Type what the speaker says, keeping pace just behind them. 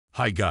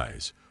Hi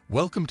guys,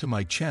 welcome to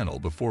my channel.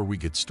 Before we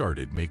get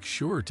started, make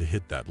sure to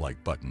hit that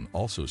like button.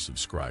 Also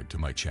subscribe to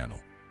my channel.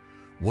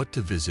 What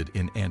to visit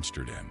in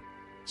Amsterdam.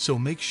 So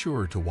make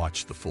sure to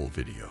watch the full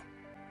video.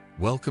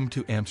 Welcome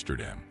to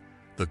Amsterdam,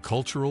 the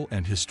cultural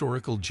and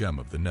historical gem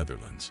of the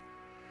Netherlands.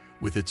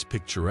 With its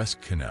picturesque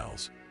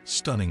canals,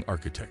 stunning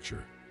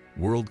architecture,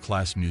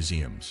 world-class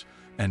museums,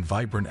 and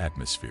vibrant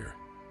atmosphere,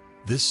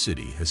 this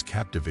city has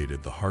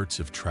captivated the hearts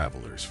of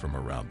travelers from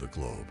around the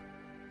globe.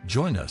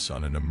 Join us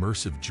on an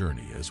immersive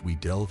journey as we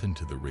delve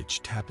into the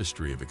rich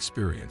tapestry of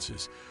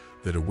experiences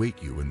that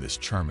await you in this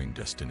charming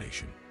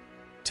destination.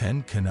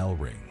 10 Canal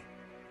Ring.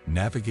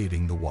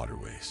 Navigating the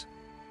waterways.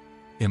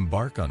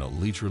 Embark on a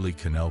leisurely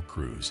canal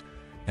cruise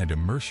and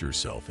immerse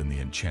yourself in the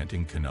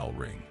enchanting Canal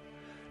Ring,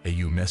 a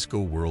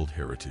UNESCO World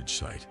Heritage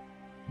Site.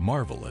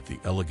 Marvel at the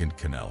elegant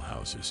canal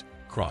houses,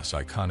 cross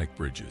iconic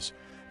bridges,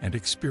 and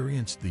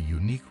experience the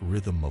unique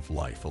rhythm of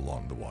life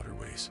along the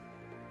waterways.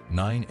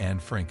 9 Anne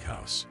Frank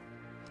House.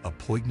 A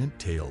poignant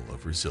tale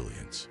of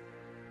resilience.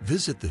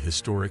 Visit the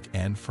historic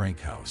Anne Frank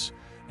House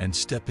and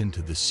step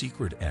into the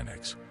secret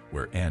annex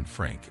where Anne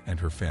Frank and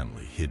her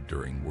family hid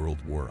during World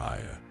War I.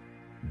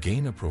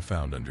 Gain a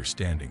profound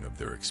understanding of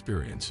their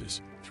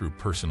experiences through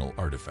personal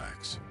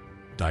artifacts,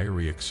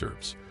 diary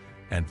excerpts,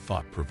 and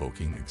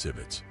thought-provoking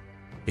exhibits.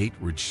 8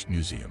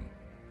 Rijksmuseum.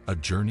 A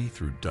journey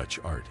through Dutch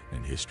art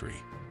and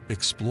history.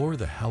 Explore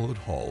the hallowed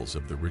halls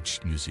of the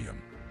Rijksmuseum,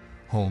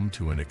 home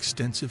to an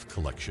extensive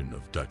collection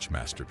of Dutch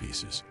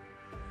masterpieces.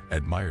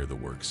 Admire the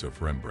works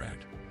of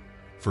Rembrandt,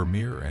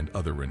 Vermeer, and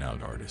other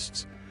renowned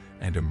artists,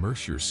 and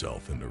immerse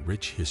yourself in the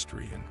rich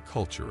history and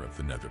culture of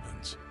the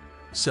Netherlands.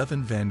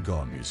 7 Van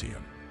Gogh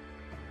Museum.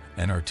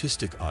 An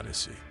artistic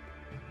odyssey.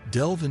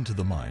 Delve into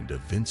the mind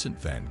of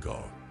Vincent van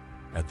Gogh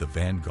at the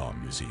Van Gogh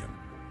Museum.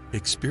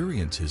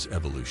 Experience his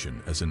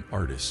evolution as an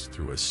artist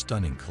through a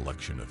stunning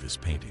collection of his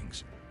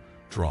paintings,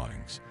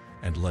 drawings,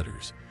 and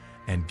letters,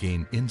 and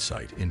gain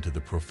insight into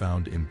the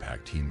profound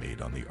impact he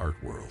made on the art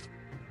world.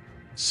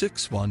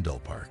 6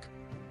 Vondelpark.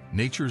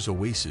 Nature's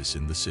oasis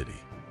in the city.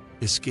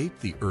 Escape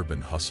the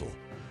urban hustle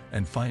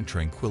and find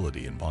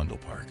tranquility in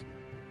Vondelpark,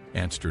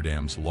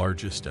 Amsterdam's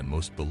largest and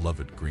most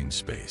beloved green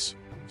space.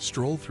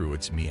 Stroll through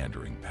its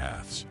meandering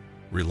paths,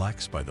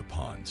 relax by the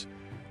ponds,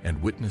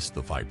 and witness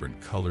the vibrant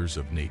colors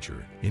of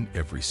nature in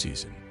every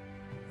season.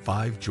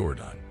 5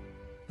 Jordan.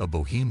 A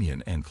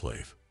bohemian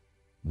enclave.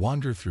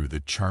 Wander through the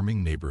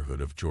charming neighborhood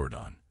of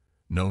Jordan,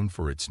 known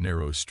for its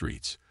narrow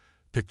streets,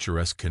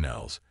 picturesque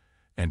canals,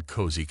 and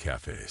cozy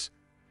cafes.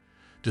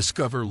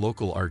 Discover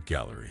local art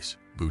galleries,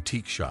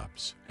 boutique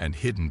shops, and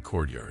hidden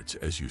courtyards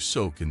as you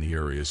soak in the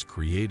area's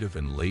creative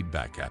and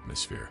laid-back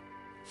atmosphere.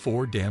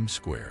 4 Dam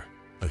Square,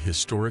 a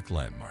historic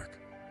landmark.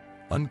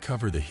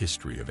 Uncover the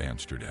history of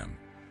Amsterdam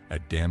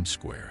at Dam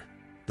Square,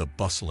 the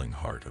bustling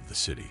heart of the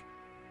city.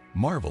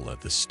 Marvel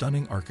at the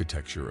stunning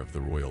architecture of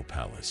the Royal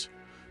Palace.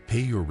 Pay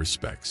your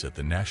respects at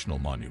the National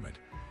Monument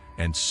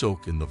and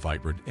soak in the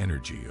vibrant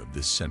energy of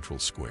this central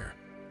square.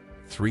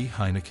 3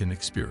 Heineken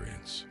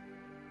Experience.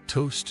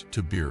 Toast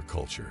to beer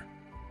culture.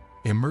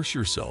 Immerse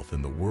yourself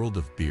in the world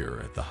of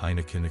beer at the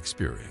Heineken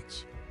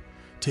Experience.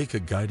 Take a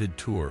guided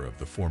tour of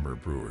the former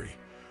brewery,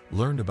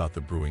 learn about the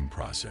brewing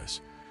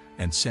process,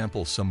 and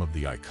sample some of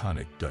the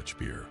iconic Dutch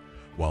beer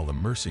while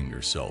immersing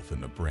yourself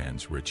in the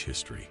brand's rich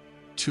history.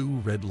 2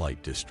 Red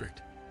Light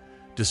District.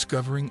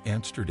 Discovering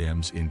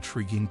Amsterdam's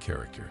intriguing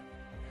character.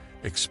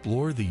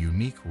 Explore the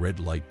unique red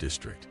light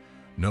district,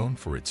 known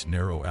for its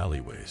narrow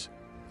alleyways,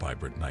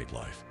 vibrant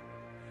nightlife,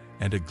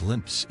 and a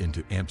glimpse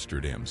into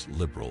Amsterdam's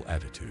liberal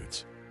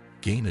attitudes.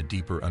 Gain a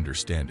deeper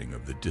understanding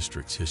of the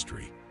district's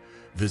history,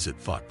 visit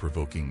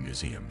thought-provoking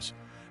museums,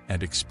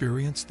 and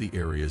experience the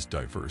area's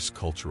diverse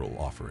cultural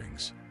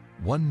offerings.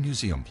 1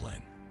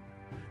 Museumplein.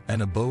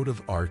 An abode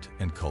of art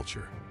and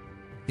culture.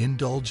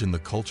 Indulge in the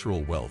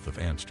cultural wealth of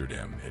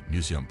Amsterdam at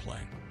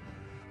Museumplein,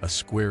 a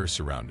square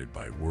surrounded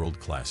by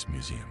world-class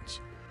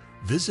museums.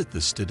 Visit the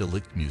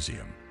Stedelijk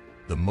Museum,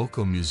 the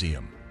Moco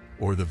Museum,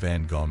 or the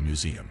Van Gogh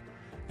Museum,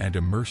 and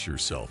immerse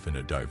yourself in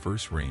a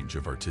diverse range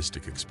of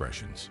artistic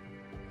expressions.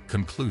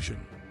 Conclusion.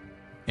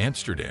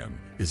 Amsterdam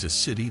is a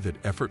city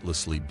that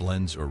effortlessly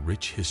blends a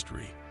rich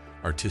history,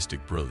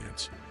 artistic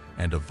brilliance,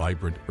 and a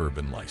vibrant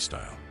urban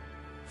lifestyle.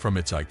 From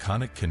its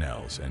iconic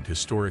canals and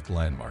historic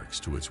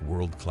landmarks to its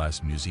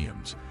world-class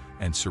museums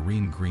and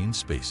serene green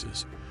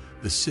spaces,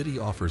 the city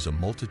offers a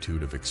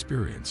multitude of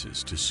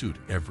experiences to suit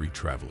every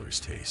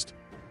traveler's taste.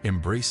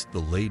 Embrace the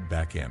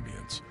laid-back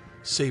ambience,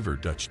 savor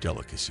Dutch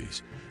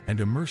delicacies, and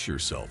immerse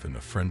yourself in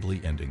the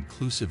friendly and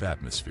inclusive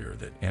atmosphere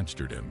that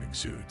Amsterdam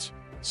exudes.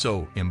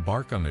 So,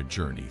 embark on a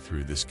journey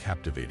through this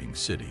captivating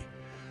city.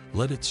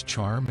 Let its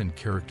charm and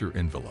character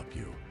envelop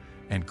you,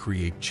 and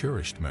create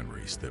cherished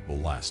memories that will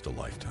last a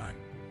lifetime.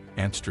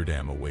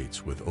 Amsterdam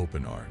awaits with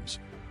open arms,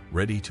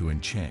 ready to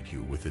enchant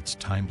you with its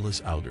timeless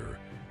allure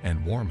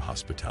and warm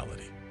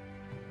hospitality.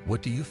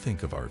 What do you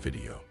think of our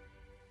video?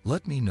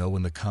 Let me know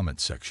in the comment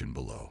section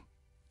below.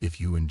 If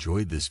you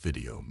enjoyed this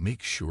video,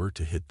 make sure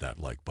to hit that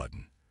like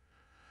button.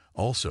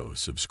 Also,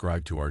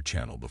 subscribe to our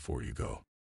channel before you go.